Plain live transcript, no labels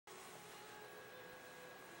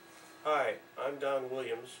Hi, I'm Don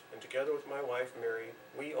Williams, and together with my wife Mary,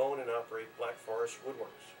 we own and operate Black Forest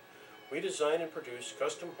Woodworks. We design and produce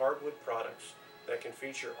custom hardwood products that can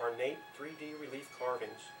feature ornate 3D relief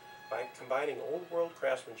carvings by combining old world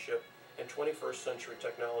craftsmanship and 21st century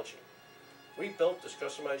technology. We built this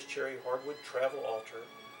customized cherry hardwood travel altar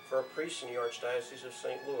for a priest in the Archdiocese of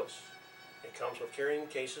St. Louis. It comes with carrying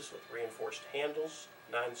cases with reinforced handles,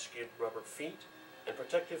 non-skid rubber feet, and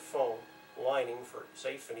protective foam lining for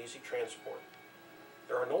safe and easy transport.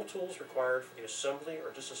 There are no tools required for the assembly or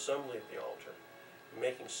disassembly of the altar,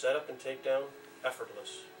 making setup and takedown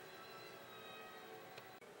effortless.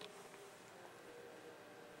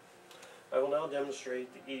 I will now demonstrate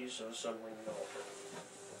the ease of assembling the altar.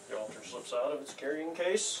 The altar slips out of its carrying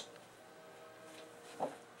case. And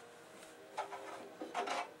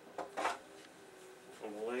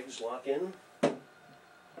the legs lock in.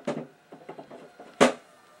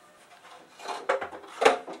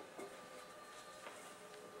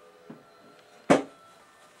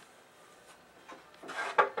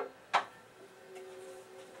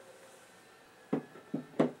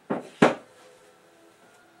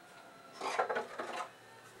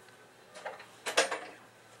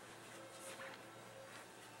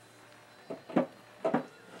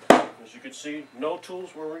 As you can see, no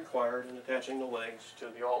tools were required in attaching the legs to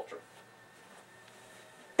the altar.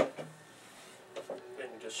 Then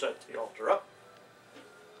you just set the altar up.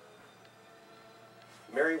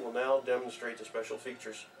 Mary will now demonstrate the special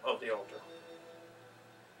features of the altar.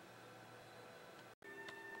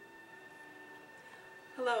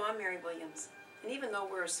 Hello, I'm Mary Williams, and even though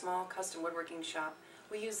we're a small custom woodworking shop,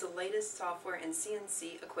 we use the latest software and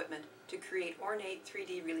CNC equipment to create ornate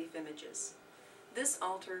 3D relief images. This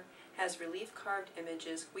altar has relief carved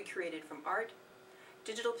images we created from art,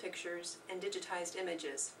 digital pictures, and digitized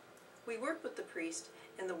images. We worked with the priest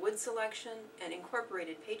in the wood selection and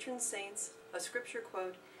incorporated patron saints, a scripture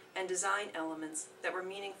quote, and design elements that were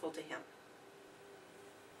meaningful to him.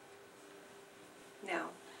 Now,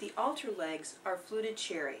 the altar legs are fluted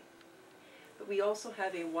cherry, but we also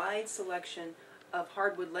have a wide selection of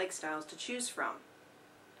hardwood leg styles to choose from.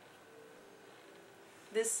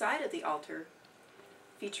 This side of the altar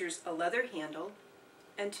features a leather handle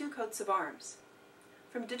and 2 coats of arms.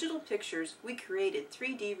 From digital pictures, we created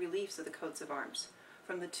 3D reliefs of the coats of arms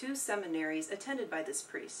from the 2 seminaries attended by this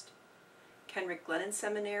priest, Kenrick Glennon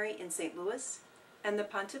Seminary in St. Louis and the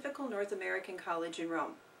Pontifical North American College in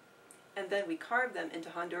Rome, and then we carved them into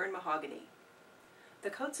Honduran mahogany.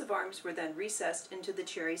 The coats of arms were then recessed into the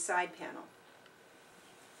cherry side panel.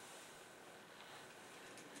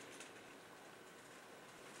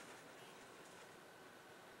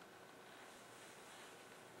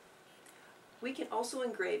 We can also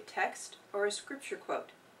engrave text or a scripture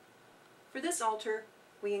quote. For this altar,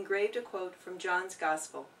 we engraved a quote from John's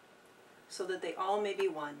Gospel, "So that they all may be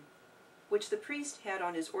one," which the priest had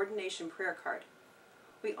on his ordination prayer card.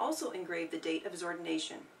 We also engraved the date of his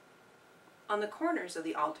ordination. On the corners of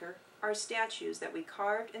the altar are statues that we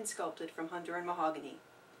carved and sculpted from Honduran mahogany.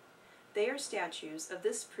 They are statues of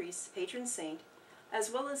this priest's patron saint,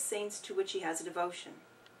 as well as saints to which he has a devotion.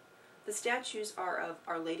 The statues are of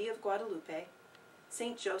Our Lady of Guadalupe,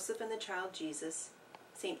 Saint Joseph and the Child Jesus,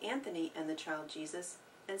 Saint Anthony and the Child Jesus,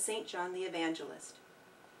 and Saint John the Evangelist.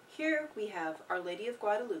 Here we have Our Lady of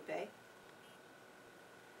Guadalupe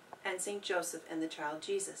and Saint Joseph and the Child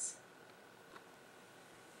Jesus.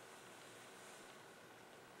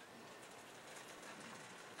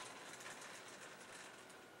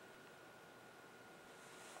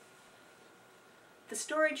 The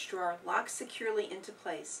storage drawer locks securely into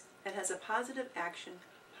place and has a positive action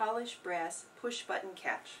polished brass push button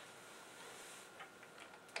catch.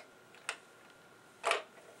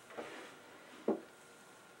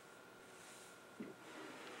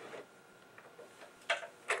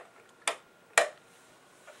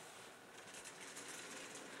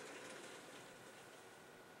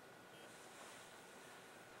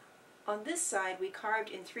 On this side we carved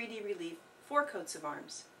in 3D relief 4 coats of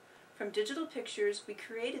arms. From digital pictures we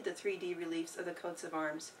created the 3D reliefs of the coats of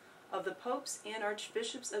arms of the popes and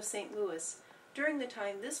archbishops of St. Louis during the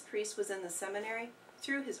time this priest was in the seminary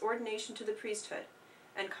through his ordination to the priesthood,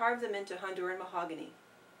 and carved them into Honduran mahogany.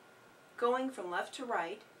 Going from left to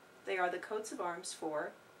right, they are the coats of arms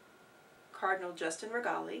for Cardinal Justin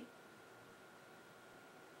Regali,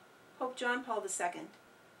 Pope John Paul II,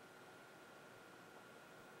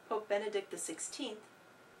 Pope Benedict XVI,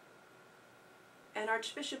 and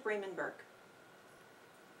Archbishop Raymond Burke.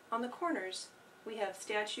 On the corners, we have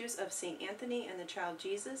statues of St. Anthony and the Child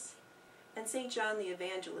Jesus and St. John the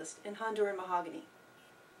Evangelist in Honduran mahogany.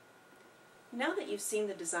 Now that you've seen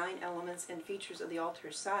the design elements and features of the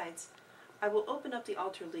altar's sides, I will open up the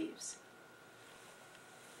altar leaves.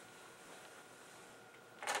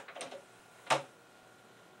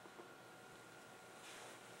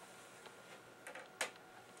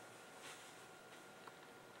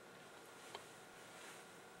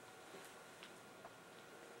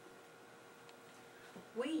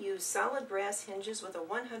 We use solid brass hinges with a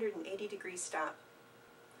 180-degree stop.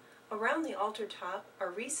 Around the altar top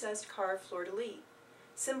are recessed carved fleur-de-lis,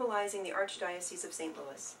 symbolizing the Archdiocese of St.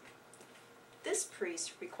 Louis. This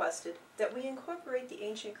priest requested that we incorporate the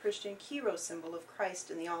ancient Christian Chi-Rho symbol of Christ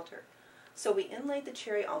in the altar, so we inlaid the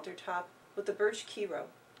cherry altar top with the birch Chi-Rho.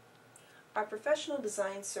 Our professional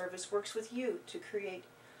design service works with you to create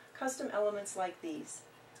custom elements like these.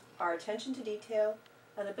 Our attention to detail,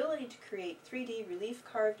 an ability to create 3D relief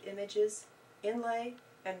carved images, inlay,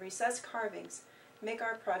 and recessed carvings make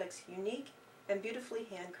our products unique and beautifully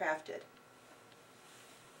handcrafted.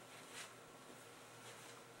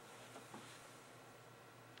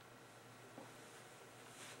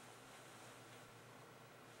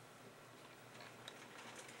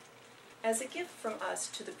 As a gift from us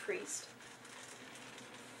to the priest,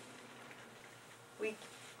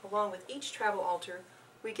 along with each travel altar,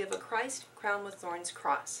 we give a Christ crowned with thorns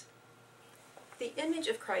cross. The image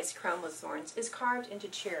of Christ crowned with thorns is carved into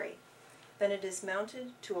cherry. Then it is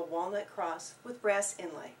mounted to a walnut cross with brass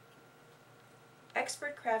inlay.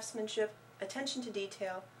 Expert craftsmanship, attention to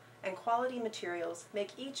detail, and quality materials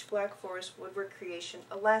make each Black Forest woodwork creation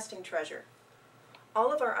a lasting treasure.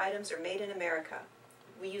 All of our items are made in America.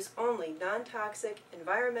 We use only non-toxic,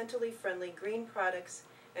 environmentally friendly green products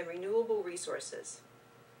and renewable resources.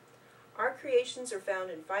 Our creations are found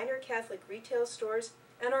in finer Catholic retail stores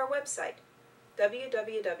and our website,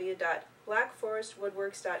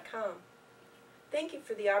 www.blackforestwoodworks.com. Thank you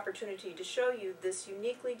for the opportunity to show you this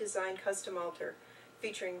uniquely designed custom altar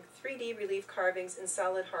featuring 3D relief carvings in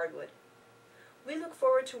solid hardwood. We look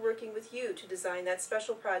forward to working with you to design that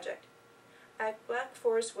special project. At Black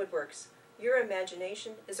Forest Woodworks, your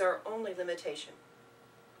imagination is our only limitation.